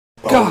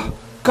NinjaDaGod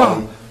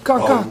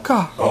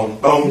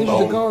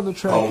on the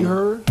track, you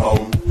heard?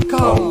 Like,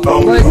 I'm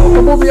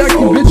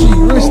overreacting bitchy,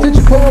 really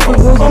stitchy, pull up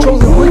with rose and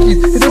chosen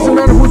wikis. It doesn't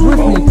matter who's with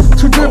me,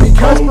 too dirty,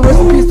 Casper, rest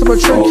in peace to my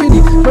Trent Kitty.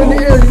 Right in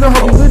the air, you know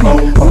how we litty.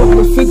 I'm up in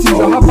the 50s, I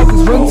hop out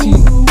this run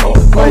team.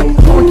 Like,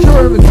 I'm a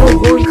killer in the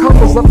drug, going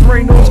combos, left and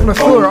right, no one's gonna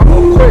fill her.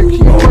 I'm quick, he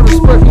ain't trying to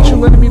split, he should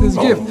letting me this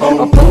gift.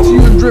 I'll put to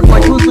you and drip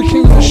like who's the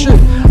king of the shit.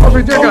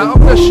 Over there, got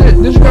up that shit,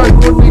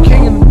 NinjaDaGod going to be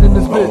king in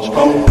this bitch.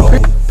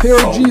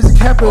 Payroll G is a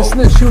cap and a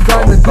snitch, he'll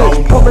die in the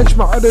ditch. Paul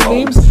mentioned my other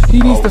names, he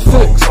needs to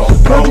fix.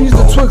 Payroll G is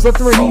the twigs, left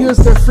and right, he is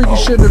that freaky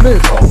shit in the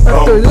mix.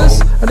 After this,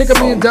 I think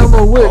I'm being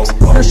download wicks.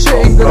 Your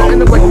shit ain't gonna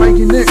end up like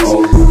Mikey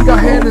Nixon. He got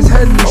hand in his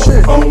head and your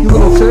shit, you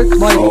little tick.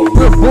 Like,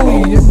 you're a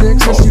bully, you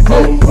Nix, yes you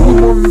did. You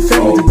need more than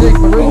family to dig,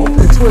 but ready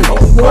to twig.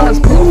 Little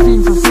ass pig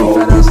fiend for free,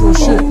 fat ass little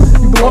shit.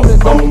 You belong in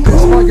a donkey pit,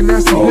 smell like a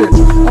nasty bitch.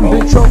 I'm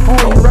Big Trump,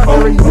 you rap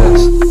already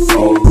missed.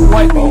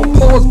 Like,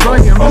 Paul was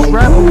bragging, I'm just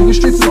rapping. You get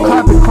straight to the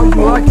clapping, call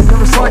you like it,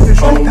 never slacking,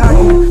 straight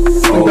packing.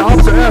 Like the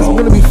ops are ass, I'm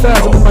gonna be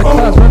fast, I'm in my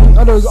class, rapping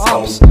others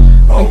ops.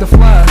 Like the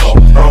Flash.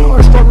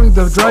 I'm struggling with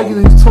the dragon,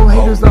 and he told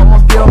haters that I'm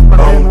off the elf, my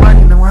man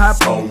wagging, and what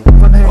happened?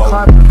 Front hand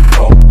clapping.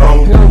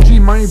 Payroll G,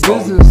 mind your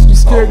business. You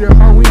scared your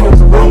Halloween, there's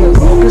a witness.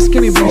 You're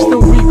skinny, but you're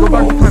still weak. Go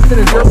back to my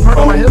fitness, you're a part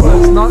of my hit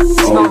list.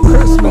 It's not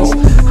Christmas.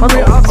 How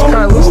many ops can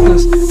I list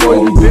this?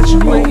 Boy, you bitch,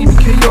 and you ain't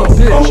EBK, you're a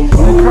bitch. You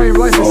cry your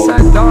life is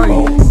sad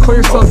dying. Call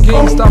yourself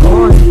game, stop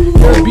lying.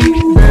 You're a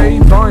beat, man,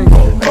 ain't buying. I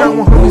got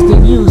more homies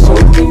than you, so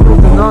ain't no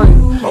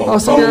denying. I'll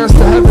send your ass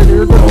to heaven,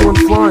 you're the one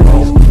flying.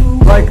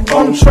 Like,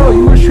 I'm chill,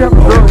 you wish you had a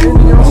girl,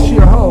 anything else she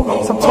a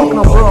hoe. Stop talking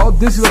on bro, I'll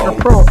diss you like a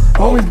pro.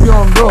 Always be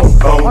on go.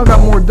 I got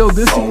more dough,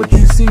 this is what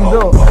you seen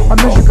though. I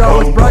miss you got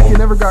what's bracket,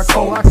 never got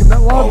caught lacking.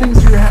 That lot of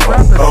things for your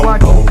rap is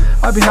slacking.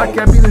 I be hacky,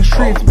 I be in the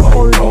streets, but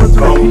all these words to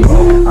repeat.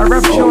 I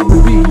rap shit on the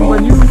beat,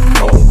 when you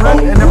rap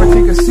and never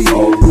take a seat.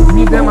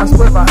 Me damn I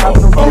split, I have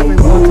no give,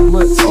 they want to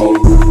blitz.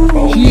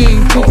 He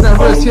ain't taking that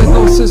risk, he has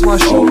no assist. While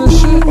shooting this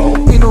shit,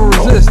 ain't no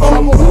resist.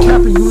 Stop all the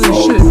capping, you little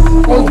shit.